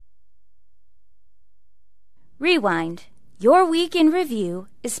Rewind, Your Week in Review,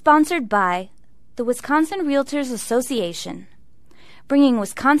 is sponsored by the Wisconsin Realtors Association, bringing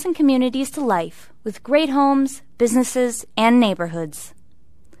Wisconsin communities to life with great homes, businesses, and neighborhoods.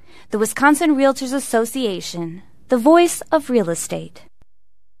 The Wisconsin Realtors Association, the voice of real estate.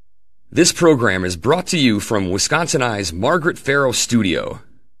 This program is brought to you from WisconsinEye's Margaret Farrow Studio.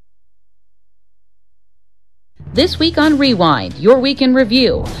 This week on Rewind, Your Week in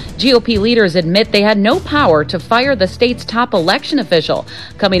Review, GOP leaders admit they had no power to fire the state's top election official.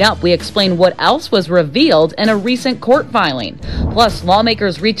 Coming up, we explain what else was revealed in a recent court filing. Plus,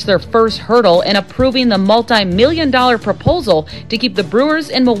 lawmakers reached their first hurdle in approving the multi-million-dollar proposal to keep the Brewers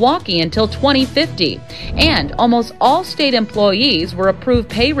in Milwaukee until 2050. And almost all state employees were approved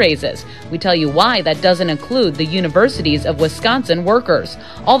pay raises. We tell you why that doesn't include the universities of Wisconsin workers.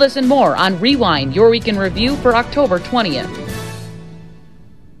 All this and more on Rewind, Your Week in Review for October 20th.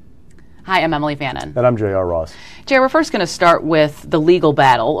 Hi, I'm Emilee Fannon. And I'm J.R. Ross. Jay, we're first going to start with the legal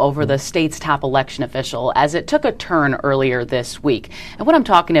battle over the state's top election official as it took a turn earlier this week. And what I'm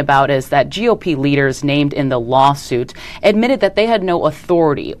talking about is that GOP leaders named in the lawsuit admitted that they had no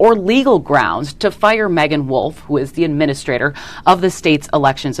authority or legal grounds to fire Wolfe, who is the administrator of the state's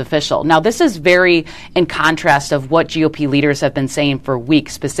elections official. Now, this is very in contrast of what GOP leaders have been saying for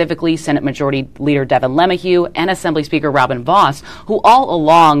weeks, specifically Senate Majority Leader Devin LeMahieu and Assembly Speaker Robin Vos, who all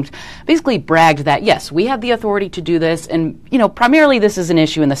along basically bragged that, yes, we have the authority to do this. And, primarily this is an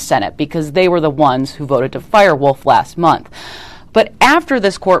issue in the Senate because they were the ones who voted to fire Wolfe last month. But after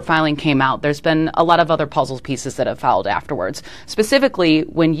this court filing came out, there's been a lot of other puzzle pieces that have followed afterwards. Specifically,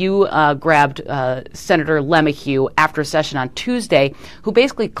 when you grabbed Senator LeMahieu after a session on Tuesday, who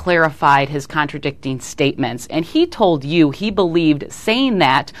basically clarified his contradicting statements. And he told you he believed saying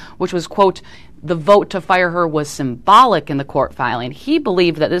that, which was, quote, the vote to fire her was symbolic in the court filing. He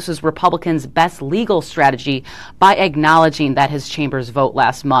believed that this was Republicans' best legal strategy by acknowledging that his chamber's vote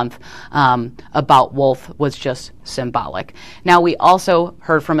last month about Wolfe was just symbolic. Now, we also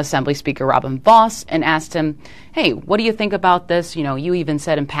heard from Assembly Speaker Robin Vos and asked him, hey, what do you think about this? You even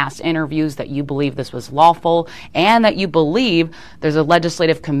said in past interviews that you believe this was lawful and that you believe there's a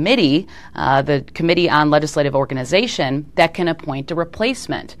legislative committee, the Committee on Legislative Organization, that can appoint a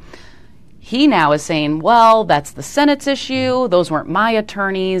replacement. He now is saying, well, that's the Senate's issue. Those weren't my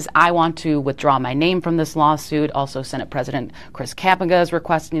attorneys. I want to withdraw my name from this lawsuit. Also, Senate President Chris Kapenga is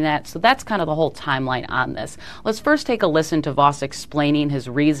requesting that. So that's kind of the whole timeline on this. Let's first take a listen to Vos explaining his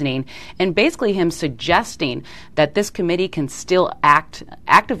reasoning and basically him suggesting that this committee can still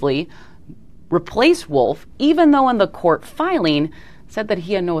actively replace Wolfe, even though in the court filing said that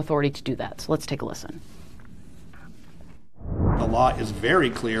he had no authority to do that. So let's take a listen. The law is very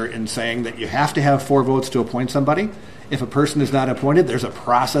clear in saying that you have to have 4 votes to appoint somebody. If a person is not appointed, there's a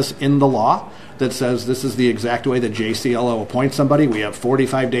process in the law that says this is the exact way that JCLO appoints somebody. We have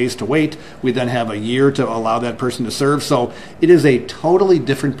 45 days to wait. We then have a year to allow that person to serve. So it is a totally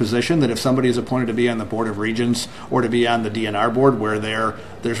different position than if somebody is appointed to be on the Board of Regents or to be on the DNR board where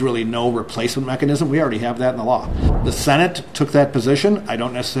there's really no replacement mechanism. We already have that in the law. The Senate took that position. I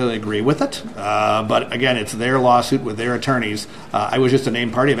don't necessarily agree with it. But again, it's their lawsuit with their attorneys. I was just a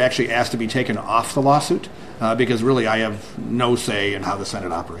named party. I've actually asked to be taken off the lawsuit because really I have no say in how the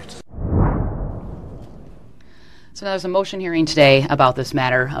Senate operates. So there's a motion hearing today about this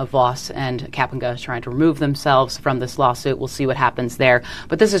matter of Vos and Kapenga trying to remove themselves from this lawsuit. We'll see what happens there.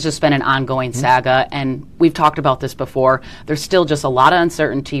 But this has just been an ongoing saga, and we've talked about this before. There's still just a lot of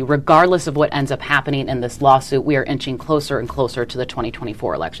uncertainty. Regardless of what ends up happening in this lawsuit, we are inching closer and closer to the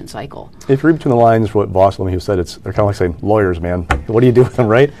 2024 election cycle. If you read between the lines what Vos and LeMahieu said, they're kind of like saying, lawyers, man, what do you do with them,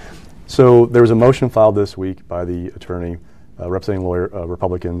 right? So there was a motion filed this week by the attorney representing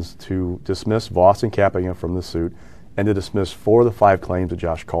Republicans to dismiss Vos and Kapenga from the suit and to dismiss 4 of the 5 claims that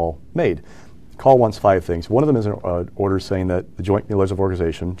Josh Kahl made. Kahl wants 5 things. One of them is an order saying that the Joint Legislative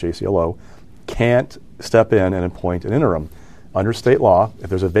Organization, JCLO, can't step in and appoint an interim. Under state law, if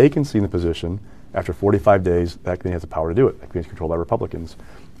there's a vacancy in the position, after 45 days, that committee has the power to do it. That committee is controlled by Republicans.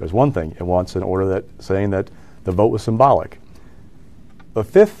 There's one thing. It wants an order saying that the vote was symbolic. The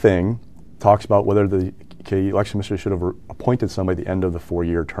 5th thing talks about whether the election commissioner should have appointed somebody at the end of the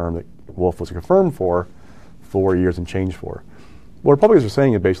 4-year term that Wolfe was confirmed for 4 years and change for. What Republicans are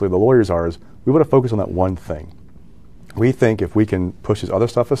saying, is basically the lawyers are, is we want to focus on that one thing. We think if we can push this other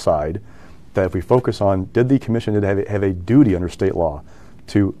stuff aside, that if we focus on did the commission have a duty under state law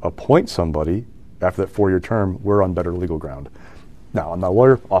to appoint somebody after that 4-year term, we're on better legal ground. Now, I'm not a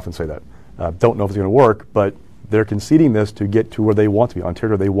lawyer, often say that. Don't know if it's going to work, but they're conceding this to get to where they want to be, on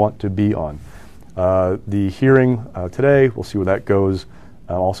territory they want to be on. The hearing today, we'll see where that goes.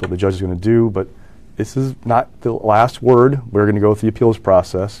 Also, what the judge is going to do, but this is not the last word. We're going to go through the appeals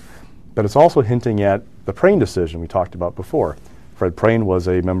process, but it's also hinting at the Prane decision we talked about before. Fred Prane was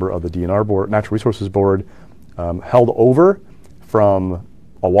a member of the DNR board, Natural Resources Board, held over from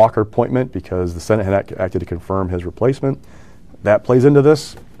a Walker appointment because the Senate had acted to confirm his replacement. That plays into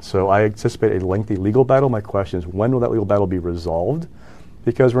this, so I anticipate a lengthy legal battle. My question is, when will that legal battle be resolved?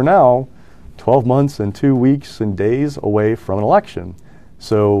 Because we're now 12 months and 2 weeks and days away from an election.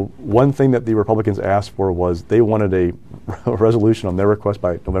 So one thing that the Republicans asked for was they wanted a resolution on their request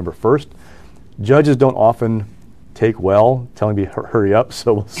by November 1st. Judges don't often take well telling me hurry up,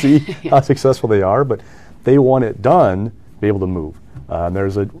 so we'll see how successful they are, but they want it done to be able to move.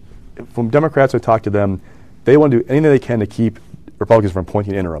 From Democrats, I talked to them, they want to do anything they can to keep Republicans from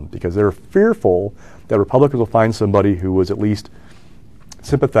appointing interim because they're fearful that Republicans will find somebody who was at least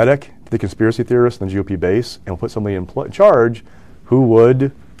sympathetic to the conspiracy theorists and the GOP base and will put somebody in charge who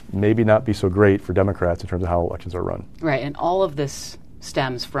would maybe not be so great for Democrats in terms of how elections are run. Right, and all of this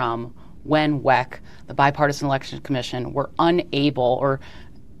stems from when WEC, the Bipartisan Election Commission, were unable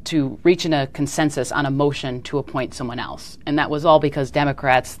to reach a consensus on a motion to appoint someone else. And that was all because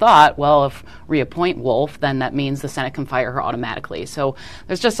Democrats thought, well, if reappoint Wolfe, then that means the Senate can fire her automatically. So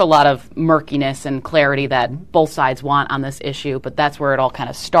there's just a lot of murkiness and clarity that both sides want on this issue, but that's where it all kind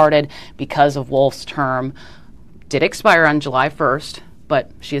of started because of Wolfe's term. Did expire on July 1st, but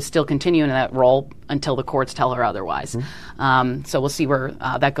she is still continuing in that role until the courts tell her otherwise. So we'll see where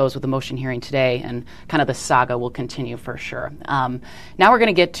that goes with the motion hearing today, and kind of the saga will continue for sure. Now we're going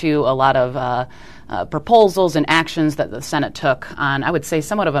to get to a lot of proposals and actions that the Senate took on, I would say,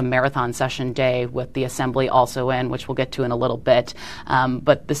 somewhat of a marathon session day with the Assembly also in, which we'll get to in a little bit.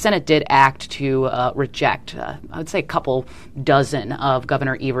 But the Senate did act to reject, I would say, a couple dozen of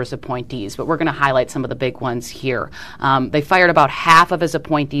Governor Evers' appointees, but we're going to highlight some of the big ones here. They fired about half of his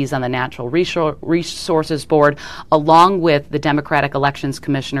appointees on the Natural Resources Board, along with the Democratic Elections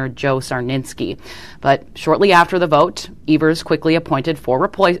Commissioner Joe Sarninski. But shortly after the vote, Evers quickly appointed 4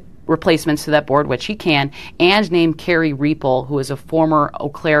 replacements to that board, which he can, and named Carrie Reeple, who is a former Eau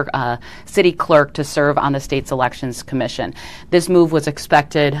Claire city clerk, to serve on the state's elections commission. This move was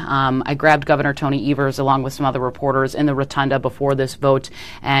expected. I grabbed Governor Tony Evers along with some other reporters in the rotunda before this vote,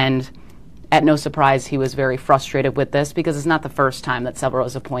 and at no surprise, he was very frustrated with this because it's not the first time that several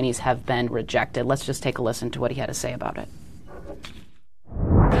of his appointees have been rejected. Let's just take a listen to what he had to say about it.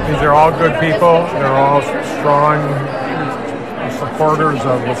 These are all good people. They're all strong supporters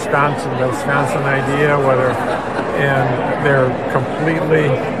of Wisconsin, the Wisconsin idea, and they're completely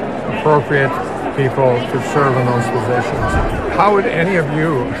appropriate people to serve in those positions. How would any of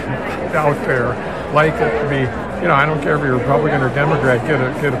you out there like it to be, I don't care if you're Republican or Democrat,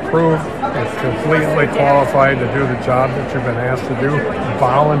 get approved, is completely qualified to do the job that you've been asked to do,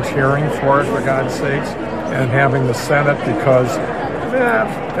 volunteering for it, for God's sakes, and having the Senate because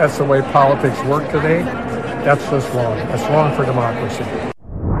that's the way politics work today. That's just wrong. That's wrong for democracy.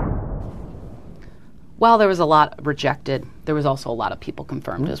 While there was a lot rejected, there was also a lot of people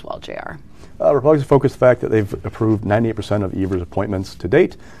confirmed as well, JR. Republicans focus the fact that they've approved 98% of Evers' appointments to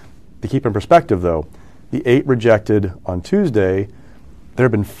date. To keep in perspective, though, the 8 rejected on Tuesday, there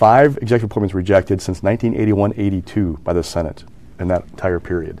have been 5 executive appointments rejected since 1981-82 by the Senate in that entire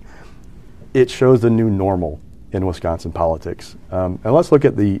period. It shows the new normal in Wisconsin politics. And let's look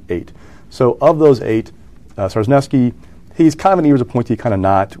at the 8. So of those 8, Sarnisky, he's kind of an Evers appointee, kind of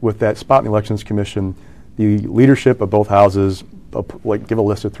not. With that spot in the Elections Commission, the leadership of both houses give a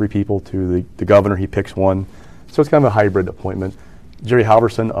list of 3 people to the governor. He picks one. So it's kind of a hybrid appointment. Jerry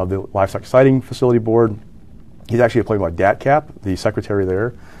Halverson of the Livestock Sighting Facility Board, he's actually appointed by DATCAP, the secretary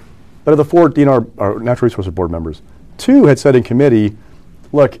there. But of the 4 DNR, or Natural Resources Board members, 2 had said in committee,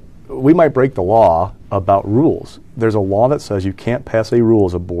 look, we might break the law about rules. There's a law that says you can't pass a rule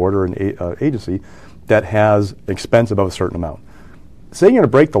as a board or an agency that has expense above a certain amount. Saying you're going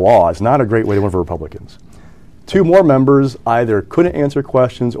to break the law is not a great way to win for Republicans. 2 more members either couldn't answer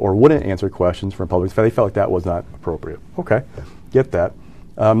questions or wouldn't answer questions from Republicans. They felt like that was not appropriate. Okay, get that.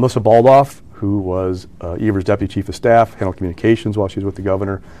 Melissa Baldoff, who was Evers' deputy chief of staff, handled communications while she was with the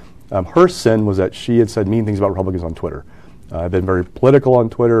governor. Her sin was that she had said mean things about Republicans on Twitter. Been very political on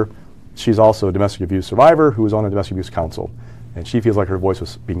Twitter. She's also a domestic abuse survivor who was on a domestic abuse council. And she feels like her voice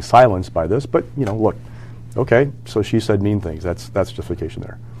was being silenced by this. But, look, okay, so she said mean things. That's justification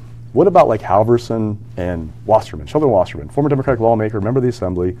there. What about like Halverson and Wasserman, Sheldon Wasserman, former Democratic lawmaker, member of the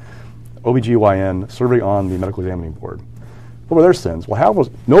Assembly, OBGYN, serving on the Medical Examining Board? What were their sins? Well,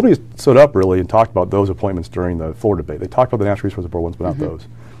 nobody stood up really and talked about those appointments during the floor debate. They talked about the Natural Resources Board ones, but not those.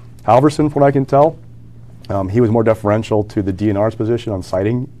 Halverson, from what I can tell, he was more deferential to the DNR's position on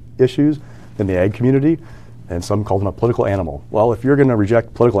citing issues in the ag community, and some called him a political animal. Well, if you're going to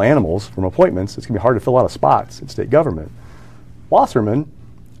reject political animals from appointments, it's going to be hard to fill out of spots in state government. Wasserman,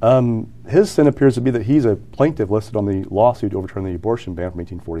 his sin appears to be that he's a plaintiff listed on the lawsuit to overturn the abortion ban from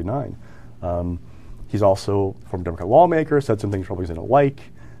 1849. He's also a former Democrat lawmaker, said some things Republicans didn't like,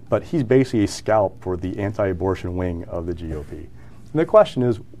 but he's basically a scalp for the anti-abortion wing of the GOP. And the question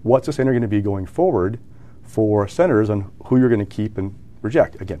is, what's the senator going to be going forward for senators on who you're going to keep and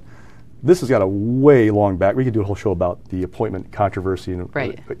reject? Again, this has got a way long back. We could do a whole show about the appointment controversy in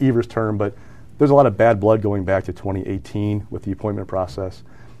Evers' term, but there's a lot of bad blood going back to 2018 with the appointment process.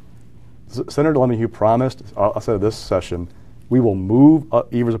 Senator LeMahieu promised, outside of this session, we will move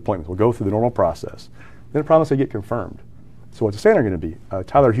Evers' appointments. We'll go through the normal process. Then promised they get confirmed. So what's the senator going to be?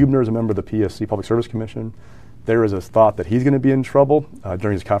 Tyler Huebner is a member of the PSC, Public Service Commission. There is a thought that he's going to be in trouble.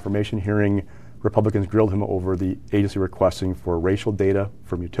 During his confirmation hearing, Republicans grilled him over the agency requesting for racial data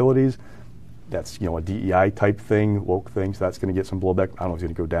from utilities. That's a DEI type thing, woke thing, so that's going to get some blowback. I don't know if it's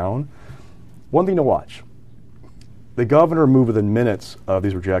going to go down. One thing to watch. The governor moved within minutes of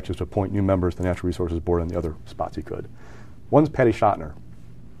these rejections to appoint new members to the Natural Resources Board and the other spots he could. One's Patty Schottner,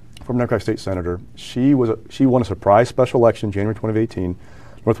 former Democratic state senator. She won a surprise special election January 2018,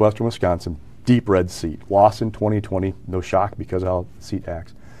 northwestern Wisconsin, deep red seat. Lost in 2020, no shock because of how the seat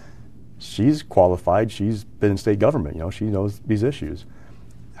acts. She's qualified. She's been in state government. She knows these issues.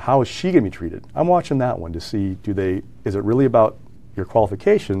 How is she going to be treated? I'm watching that one to see, is it really about your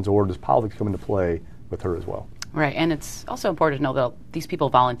qualifications, or does politics come into play with her as well? Right, and it's also important to know that these people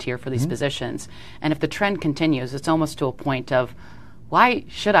volunteer for these positions. And if the trend continues, it's almost to a point of, why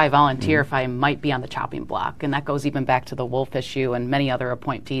should I volunteer if I might be on the chopping block? And that goes even back to the Wolfe issue and many other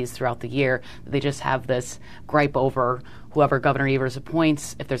appointees throughout the year. They just have this gripe over whoever Governor Evers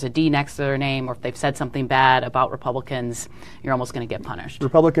appoints. If there's a D next to their name, or if they've said something bad about Republicans, you're almost going to get punished.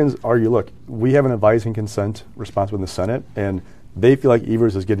 Republicans argue, look, we have an advising consent responsibility in the Senate, and they feel like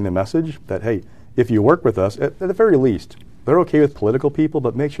Evers is getting the message that, hey, if you work with us, at the very least, they're okay with political people,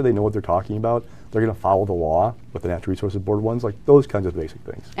 but make sure they know what they're talking about. They're going to follow the law with the Natural Resources Board ones, like those kinds of basic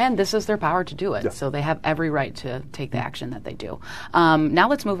things. And this is their power to do it, so they have every right to take the action that they do. Now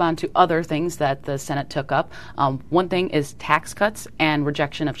let's move on to other things that the Senate took up. One thing is tax cuts and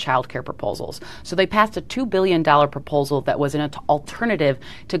rejection of child care proposals. So they passed a $2 billion proposal that was an alternative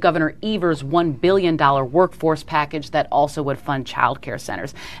to Governor Evers' $1 billion workforce package that also would fund child care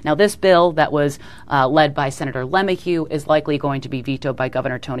centers. Now this bill that was led by Senator LeMahieu is likely going to be vetoed by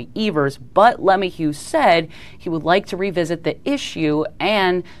Governor Tony Evers, but LeMahieu said he would like to revisit the issue,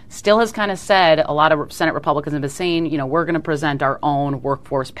 and still has kind of said, a lot of Senate Republicans have been saying, we're going to present our own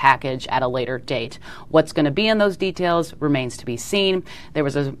workforce package at a later date. What's going to be in those details remains to be seen. There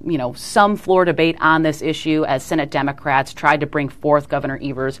was some floor debate on this issue as Senate Democrats tried to bring forth Governor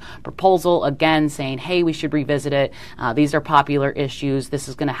Evers' proposal again, saying, hey, we should revisit it. These are popular issues. This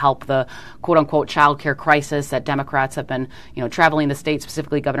is going to help the quote-unquote child care crisis that Democrats have been traveling the state,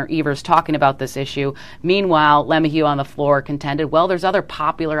 specifically Governor Evers, talking about this issue. Meanwhile, LeMahieu on the floor contended, well, there's other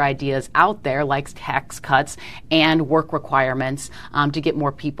popular ideas out there like tax cuts and work requirements to get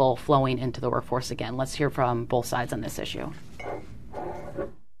more people flowing into the workforce again. Let's hear from both sides on this issue.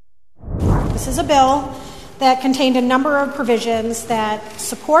 This is a bill that contained a number of provisions that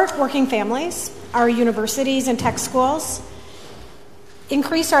support working families, our universities and tech schools,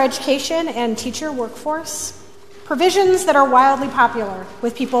 increase our education and teacher workforce, provisions that are wildly popular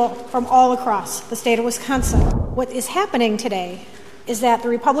with people from all across the state of Wisconsin. What is happening today is that the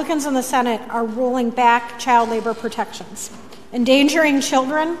Republicans in the Senate are rolling back child labor protections, endangering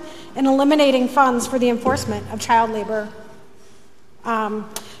children and eliminating funds for the enforcement of child labor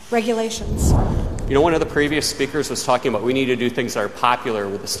regulations. One of the previous speakers was talking about we need to do things that are popular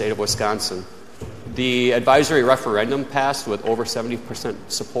with the state of Wisconsin. The advisory referendum passed with over 70%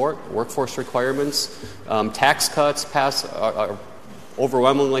 support, workforce requirements. Tax cuts are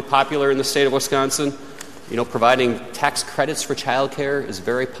overwhelmingly popular in the state of Wisconsin. Providing tax credits for child care is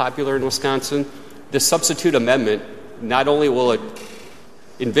very popular in Wisconsin. This substitute amendment, not only will it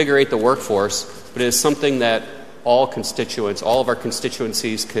invigorate the workforce, but it is something that all of our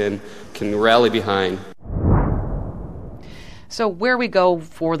constituencies can rally behind. So where we go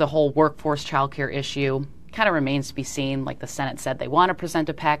for the whole workforce childcare issue kind of remains to be seen. Like the Senate said, they want to present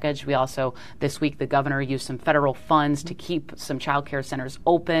a package. We also, this week, the governor used some federal funds to keep some child care centers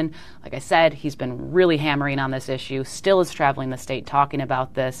open. Like I said, he's been really hammering on this issue, still is traveling the state talking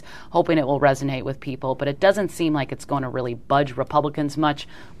about this, hoping it will resonate with people. But it doesn't seem like it's going to really budge Republicans much.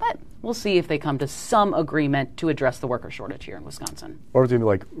 But we'll see if they come to some agreement to address the worker shortage here in Wisconsin. Or it's going to be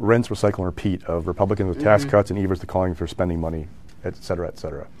like rinse, recycle, and repeat of Republicans with tax cuts and Evers calling for spending money et cetera, et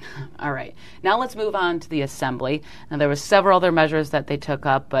cetera. All right. Now let's move on to the Assembly. Now, there were several other measures that they took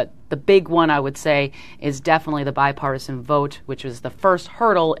up, but the big one, I would say, is definitely the bipartisan vote, which was the first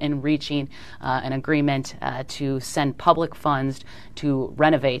hurdle in reaching an agreement to send public funds to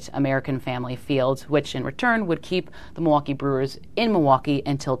renovate American Family Fields, which in return would keep the Milwaukee Brewers in Milwaukee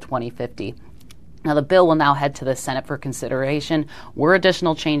until 2050. Now, the bill will now head to the Senate for consideration, where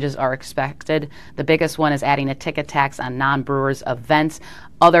additional changes are expected. The biggest one is adding a ticket tax on non-Brewers events.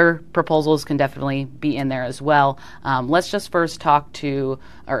 Other proposals can definitely be in there as well. Let's just first talk to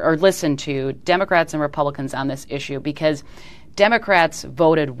or listen to Democrats and Republicans on this issue, because Democrats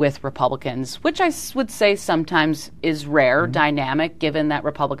voted with Republicans, which I would say sometimes is rare dynamic, given that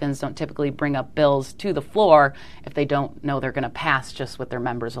Republicans don't typically bring up bills to the floor if they don't know they're going to pass just with their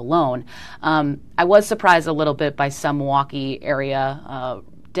members alone. I was surprised a little bit by some Milwaukee area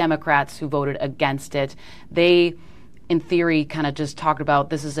Democrats who voted against it. They, in theory, kind of just talked about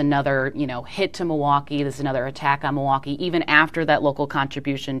this is another, hit to Milwaukee. This is another attack on Milwaukee, even after that local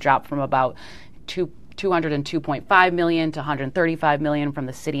contribution dropped from about $202.5 million to $135 million from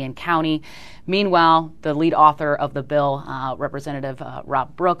the city and county. Meanwhile, the lead author of the bill, Representative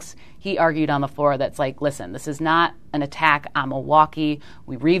Rob Brooks, he argued on the floor that's like, listen, this is not an attack on Milwaukee.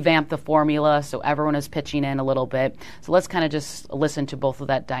 We revamped the formula, so everyone is pitching in a little bit. So let's kind of just listen to both of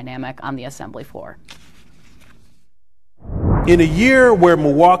that dynamic on the Assembly floor. In a year where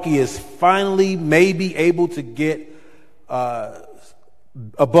Milwaukee is finally maybe able to get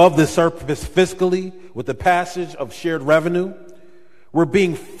above the surface fiscally with the passage of shared revenue, we're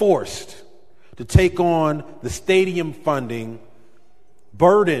being forced to take on the stadium funding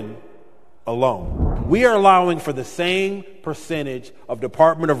burden alone. We are allowing for the same percentage of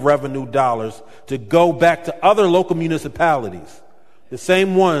Department of Revenue dollars to go back to other local municipalities, the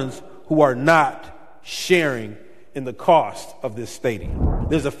same ones who are not sharing in the cost of this stadium.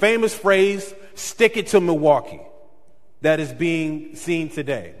 There's a famous phrase, stick it to Milwaukee, that is being seen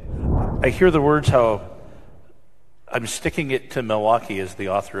today. I hear the words how I'm sticking it to Milwaukee as the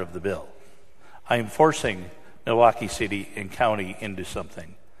author of the bill. I am forcing Milwaukee City and County into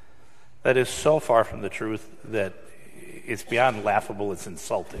something that is so far from the truth that it's beyond laughable, it's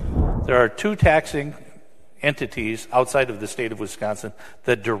insulting. There are two taxing entities outside of the state of Wisconsin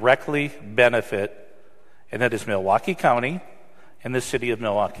that directly benefit, and that is Milwaukee County and the city of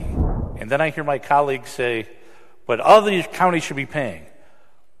Milwaukee. And then I hear my colleagues say, but all these counties should be paying.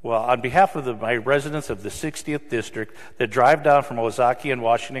 Well, on behalf of my residents of the 60th District that drive down from Ozaukee and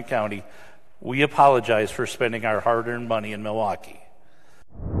Washington County, we apologize for spending our hard-earned money in Milwaukee.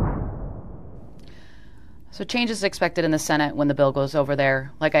 So changes expected in the Senate when the bill goes over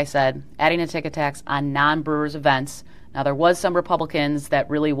there. Like I said, adding a ticket tax on non-Brewers events. Now, there was some Republicans that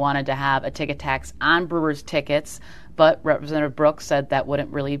really wanted to have a ticket tax on Brewers tickets, but Representative Brooks said that wouldn't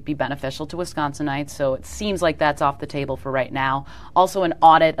really be beneficial to Wisconsinites, so it seems like that's off the table for right now. Also, an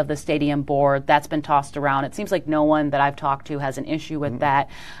audit of the stadium board, that's been tossed around. It seems like no one that I've talked to has an issue with that.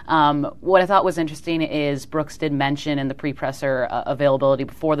 What I thought was interesting is Brooks did mention in the pre-presser availability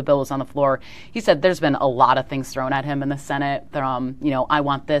before the bill was on the floor, he said there's been a lot of things thrown at him in the Senate from, I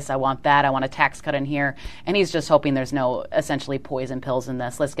want this, I want that, I want a tax cut in here, and he's just hoping there's no essentially poison pills in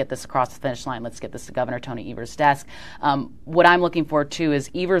this. Let's get this across the finish line. Let's get this to Governor Tony Evers' desk. What I'm looking for, too,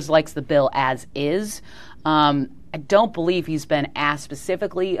 is Evers likes the bill as is. I don't believe he's been asked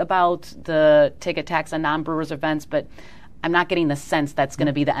specifically about the ticket tax on non-Brewers events, but I'm not getting the sense that's going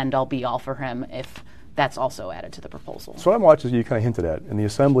to be the end-all, be-all for him if that's also added to the proposal. So what I'm watching, you kind of hinted at. In the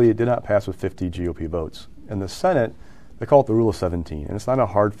Assembly, it did not pass with 50 GOP votes. In the Senate, they call it the Rule of 17, and it's not a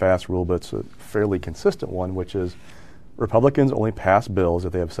hard, fast rule, but it's a fairly consistent one, which is Republicans only pass bills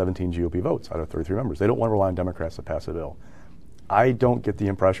if they have 17 GOP votes out of 33 members. They don't want to rely on Democrats to pass a bill. I don't get the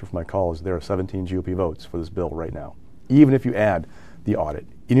impression from my calls there are 17 GOP votes for this bill right now. Even if you add the audit,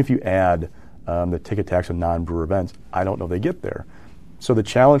 even if you add the ticket tax on non-Brewer events, I don't know they get there. So the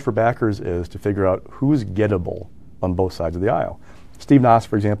challenge for backers is to figure out who's gettable on both sides of the aisle. Steve Noss,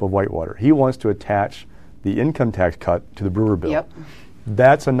 for example, of Whitewater, he wants to attach the income tax cut to the Brewer bill. Yep.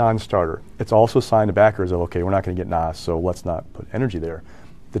 That's a non-starter. It's also a sign to backers of, okay, we're not going to get Noss, so let's not put energy there.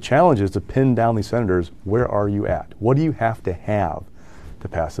 The challenge is to pin down these senators. Where are you at? What do you have to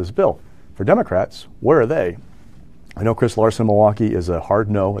pass this bill? For Democrats, where are they? I know Chris Larson in Milwaukee is a hard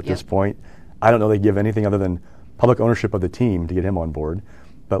no at this point. I don't know they give anything other than public ownership of the team to get him on board.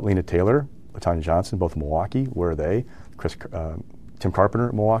 But Lena Taylor, LaTanya Johnson, both in Milwaukee, where are they? Tim Carpenter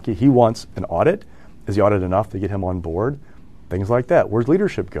in Milwaukee, he wants an audit. Is the audit enough to get him on board? Things like that. Where's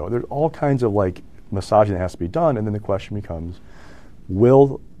leadership go? There's all kinds of massaging that has to be done, and then the question becomes,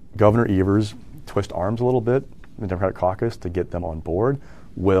 will Governor Evers twist arms a little bit, in the Democratic caucus to get them on board?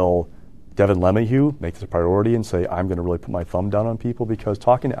 Will Devin LeMahieu make this a priority and say, I'm going to really put my thumb down on people? Because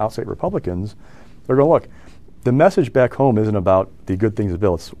talking to outstate Republicans, they're going to look. The message back home isn't about the good things of the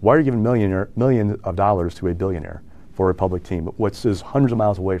bill. It's why are you giving millions of dollars to a billionaire for a public team, which is hundreds of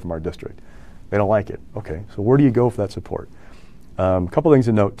miles away from our district? They don't like it. Okay, so where do you go for that support? A couple things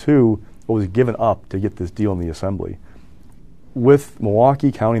to note, too, what was given up to get this deal in the Assembly. With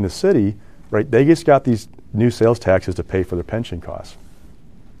Milwaukee County and the city, right, they just got these new sales taxes to pay for their pension costs.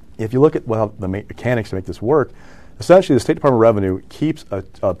 If you look at the mechanics to make this work, essentially the State Department of Revenue keeps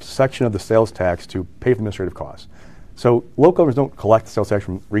a section of the sales tax to pay for administrative costs. So local governments don't collect the sales tax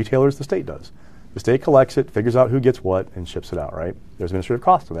from retailers, the state does. The state collects it, figures out who gets what, and ships it out, right? There's administrative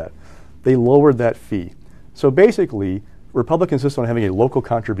cost to that. They lowered that fee. So basically, Republicans insist on having a local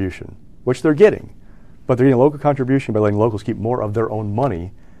contribution, which they're getting. But they're getting a local contribution by letting locals keep more of their own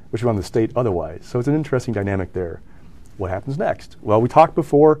money, which is on the state otherwise. So it's an interesting dynamic there. What happens next? Well, we talked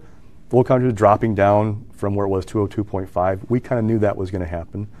before, the local contribution dropping down from where it was 202.5. We kind of knew that was going to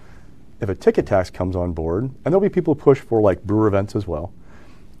happen. If a ticket tax comes on board, and there'll be people who push for like brewer events as well,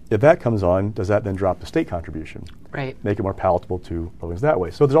 if that comes on, does that then drop the state contribution? Right. Make it more palatable to Republicans that way.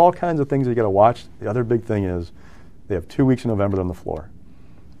 So there's all kinds of things that you got to watch. The other big thing is they have 2 weeks in November on the floor.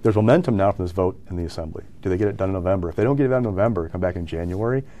 There's momentum now from this vote in the Assembly. Do they get it done in November? If they don't get it done in November, come back in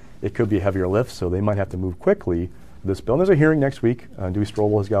January, it could be a heavier lift, so they might have to move quickly with this bill. And there's a hearing next week. Dewey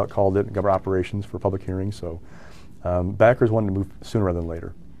Strobel has called it Government Operations for public hearing, so backers wanted to move sooner rather than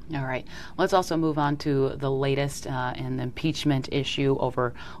later. All right. Let's also move on to the latest in the impeachment issue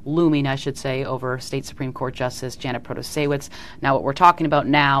looming, over State Supreme Court Justice Janet Protasiewicz. Now, what we're talking about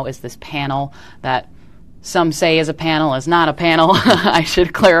now is this panel that some say is a panel, is not a panel, I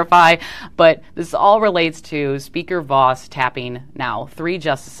should clarify. But this all relates to Speaker Voss tapping now 3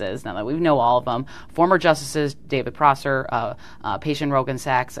 justices, now that we know all of them, former justices David Prosser, Patian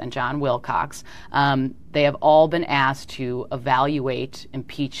Rogan-Sachs, and John Wilcox. They have all been asked to evaluate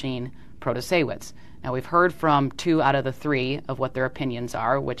impeaching Protasiewicz. Now, we've heard from 2 out of the 3 of what their opinions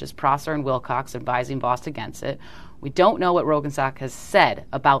are, which is Prosser and Wilcox advising Voss against it. We don't know what Rogan-Sachs has said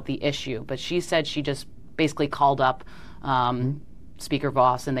about the issue, but she said she just basically called up Speaker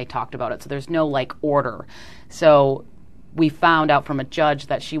Voss and they talked about it. So there's no order. So we found out from a judge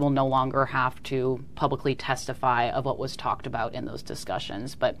that she will no longer have to publicly testify of what was talked about in those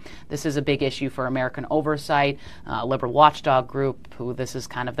discussions. But this is a big issue for American Oversight, liberal watchdog group, who this is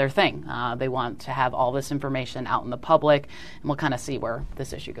kind of their thing. They want to have all this information out in the public, and we'll kind of see where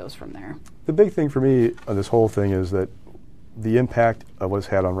this issue goes from there. The big thing for me on this whole thing is that the impact of what's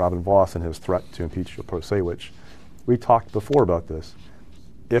had on Robin Voss and his threat to impeach Protasiewicz. We talked before about this.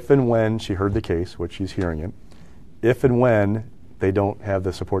 If and when she heard the case, which she's hearing it, if and when they don't have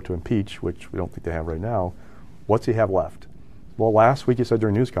the support to impeach, which we don't think they have right now, what's he have left? Well, last week he said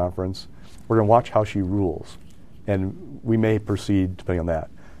during a news conference, we're going to watch how she rules, and we may proceed depending on that.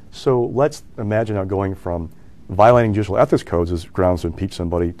 So let's imagine now going from violating judicial ethics codes as grounds to impeach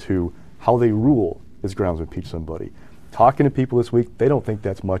somebody to how they rule as grounds to impeach somebody. Talking to people this week, they don't think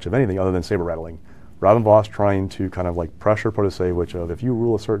that's much of anything other than saber rattling. Robin Voss trying to kind of pressure Protasiewicz of, if you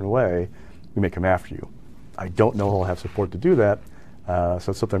rule a certain way, we may come after you. I don't know he'll have support to do that, so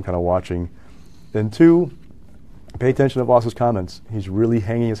it's something I'm kind of watching. Then 2, pay attention to Voss's comments. He's really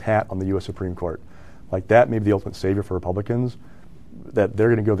hanging his hat on the U.S. Supreme Court. That may be the ultimate savior for Republicans, that they're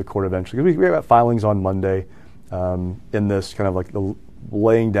going to go to the court eventually. We have filings on Monday in this kind of the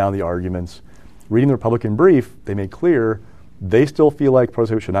laying down the arguments. Reading the Republican brief, they made clear they still feel like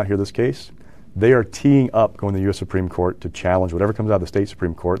Protasiewicz should not hear this case. They are teeing up going to the U.S. Supreme Court to challenge whatever comes out of the state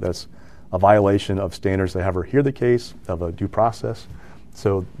Supreme Court. That's a violation of standards they have her hear the case, of a due process.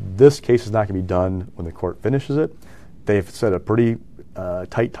 So this case is not going to be done when the court finishes it. They've set a pretty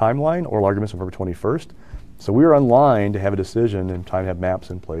tight timeline, oral arguments on November 21st. So we are on line to have a decision and time to have maps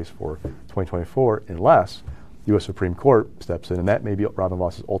in place for 2024 unless the U.S. Supreme Court steps in, and that may be Robin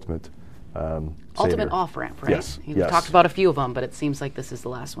Voss's ultimate off-ramp, right? Yes. You've talked about a few of them, but it seems like this is the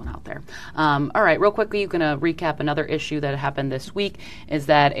last one out there. All right, real quickly, you can recap another issue that happened this week is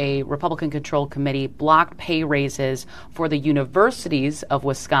that a Republican-controlled committee blocked pay raises for the universities of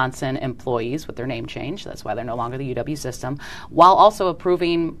Wisconsin employees with their name change. That's why they're no longer the UW system, while also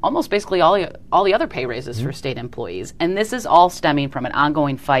approving almost basically all the other pay raises for state employees. And this is all stemming from an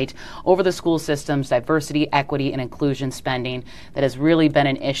ongoing fight over the school system's diversity, equity, and inclusion spending that has really been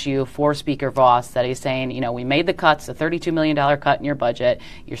an issue for Speaker Voss boss that he's saying, we made the cuts, a $32 million cut in your budget.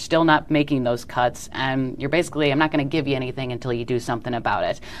 You're still not making those cuts, and you're basically, I'm not going to give you anything until you do something about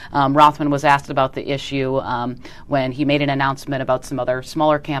it. Rothman was asked about the issue when he made an announcement about some other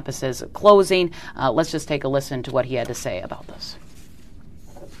smaller campuses closing. Let's just take a listen to what he had to say about this.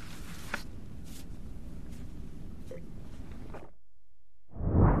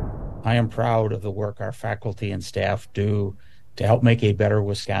 I am proud of the work our faculty and staff do to help make a better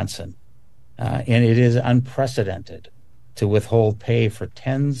Wisconsin. And it is unprecedented to withhold pay for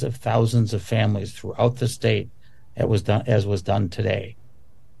tens of thousands of families throughout the state as was done today.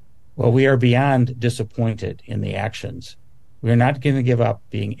 While we are beyond disappointed in the actions, we are not going to give up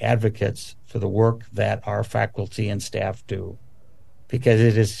being advocates for the work that our faculty and staff do, because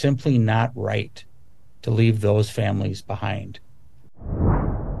it is simply not right to leave those families behind.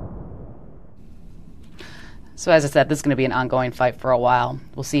 So as I said, this is going to be an ongoing fight for a while.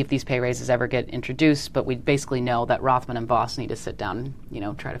 We'll see if these pay raises ever get introduced, but we basically know that Rothman and Voss need to sit down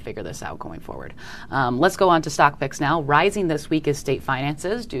and, try to figure this out going forward. Let's go on to stock picks now. Rising this week is state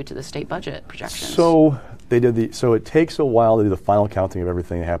finances due to the state budget projections. So it takes a while to do the final counting of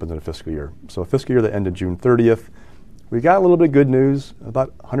everything that happens in a fiscal year. So a fiscal year that ended June 30th, we got a little bit of good news,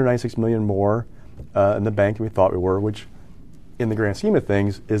 about $196 million more in the bank than we thought we were, which in the grand scheme of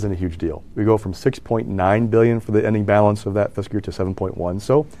things isn't a huge deal. We go from $6.9 billion for the ending balance of that fiscal year to $7.1,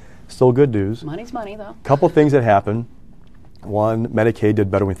 so still good news. Money's money, though. Couple things that happened. One, Medicaid did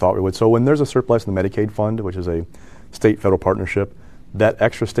better than we thought we would. So when there's a surplus in the Medicaid fund, which is a state-federal partnership, that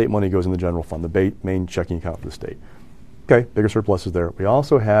extra state money goes in the general fund, the main checking account for the state. Okay, bigger surpluses there. We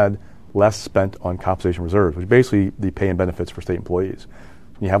also had less spent on compensation reserves, which is basically the pay and benefits for state employees.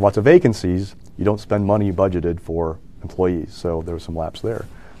 When you have lots of vacancies, you don't spend money you budgeted for employees, so there was some lapse there.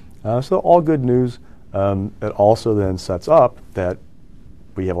 So all good news. It also then sets up that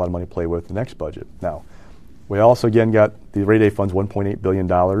we have a lot of money to play with the next budget. Now, we also again got the rainy day funds, $1.8 billion.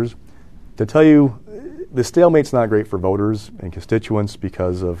 To tell you, the stalemate's not great for voters and constituents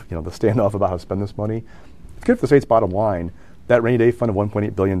because of the standoff about how to spend this money. It's good for the state's bottom line. That rainy day fund of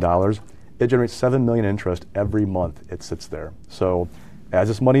 $1.8 billion, it generates $7 million interest every month it sits there. So as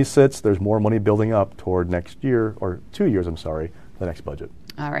this money sits, there's more money building up toward next year, or 2 years, the next budget.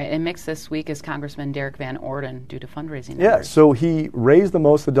 All right, and mixed this week is Congressman Derek Van Orden due to fundraising numbers. Yeah, so he raised the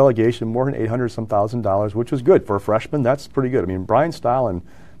most of the delegation, more than $800,000, which was good. For a freshman, that's pretty good. I mean, Brian Stahl and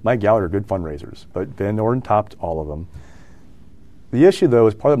Mike Gallagher are good fundraisers, but Van Orden topped all of them. The issue, though,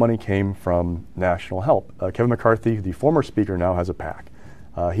 is part of the money came from national help. Kevin McCarthy, the former speaker, now has a PAC.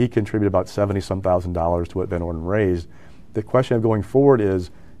 He contributed about $70,000 to what Van Orden raised. The question of going forward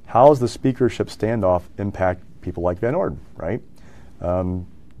is, how does the speakership standoff impact people like Van Orden, right?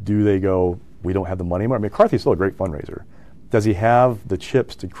 Do they go, we don't have the money anymore? I mean, McCarthy's still a great fundraiser. Does he have the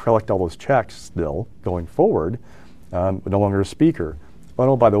chips to collect all those checks still going forward, but no longer a speaker?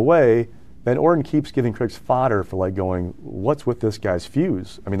 Oh, by the way, Van Orden keeps giving critics fodder for going, what's with this guy's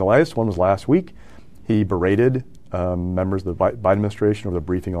fuse? I mean, the latest one was last week. He berated members of the Biden administration over the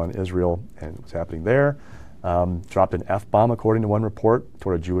briefing on Israel and what's happening there. Dropped an F-bomb, according to one report,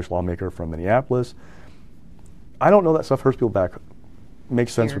 toward a Jewish lawmaker from Minneapolis. I don't know that stuff hurts people back,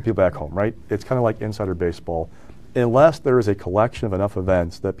 makes sense for people back home, right? It's kind of like insider baseball. Unless there is a collection of enough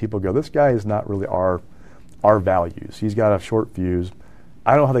events that people go, this guy is not really our values. He's got a short fuse.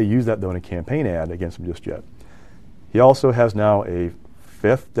 I don't know how they use that, though, in a campaign ad against him just yet. He also has now a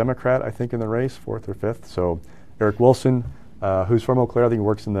fifth Democrat, I think, in the race, fourth or fifth. So Eric Wilson, who's from Eau Claire, I think he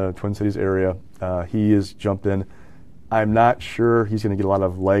works in the Twin Cities area. He has jumped in. I'm not sure he's going to get a lot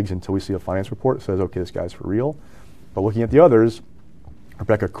of legs until we see a finance report that says, okay, this guy's for real. But looking at the others,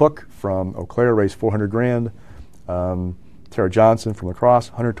 Rebecca Cook from Eau Claire raised $400,000. Tara Johnson from La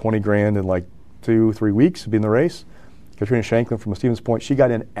Crosse, $120,000 in 2-3 weeks to be in the race. Katrina Shanklin from Stevens Point, she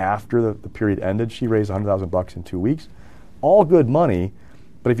got in after the period ended. She raised $100,000 in 2 weeks. All good money,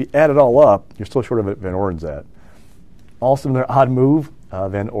 but if you add it all up, you're still short of what Van Orden's at. Also, in their odd move,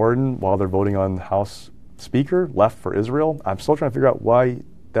 Van Orden, while they're voting on House Speaker, left for Israel. I'm still trying to figure out why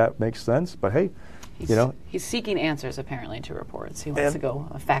that makes sense, but hey, he's seeking answers apparently to reports. He wants to go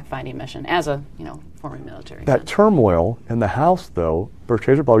a fact-finding mission as a former military. That turmoil in the House, though,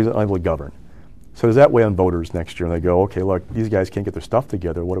 Berkshire Republicans are unable to govern. So does that weigh on voters next year? And they go, okay, look, these guys can't get their stuff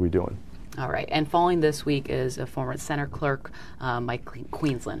together. What are we doing? All right. And falling this week is a former center clerk, Mike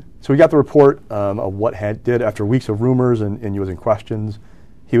Queensland. So we got the report of what did after weeks of rumors and using questions.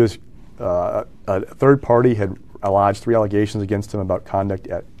 He was a third party had lodged 3 allegations against him about conduct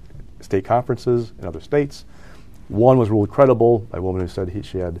at state conferences in other states. One was ruled credible by a woman who said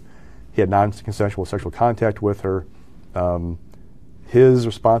he had non-consensual sexual contact with her. His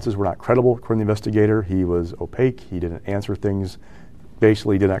responses were not credible, according to the investigator. He was opaque. He didn't answer things.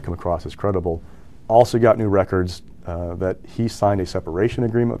 Basically, did not come across as credible. Also got new records that he signed a separation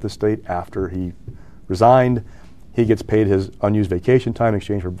agreement with the state after he resigned. He gets paid his unused vacation time in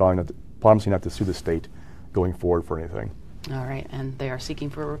exchange for promising not to sue the state going forward for anything. All right, and they are seeking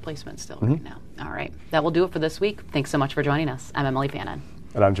for a replacement still right now. All right, that will do it for this week. Thanks so much for joining us. I'm Emilee Fannon.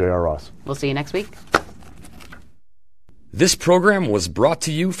 And I'm J.R. Ross. We'll see you next week. This program was brought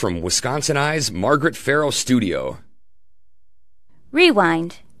to you from WisconsinEye's Margaret Farrow Studio.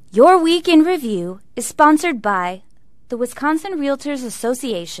 Rewind. Your Week in Review is sponsored by the Wisconsin Realtors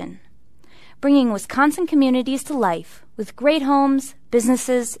Association, bringing Wisconsin communities to life with great homes,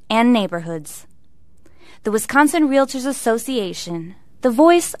 businesses, and neighborhoods. The Wisconsin Realtors Association, the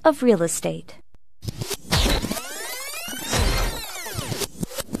voice of real estate.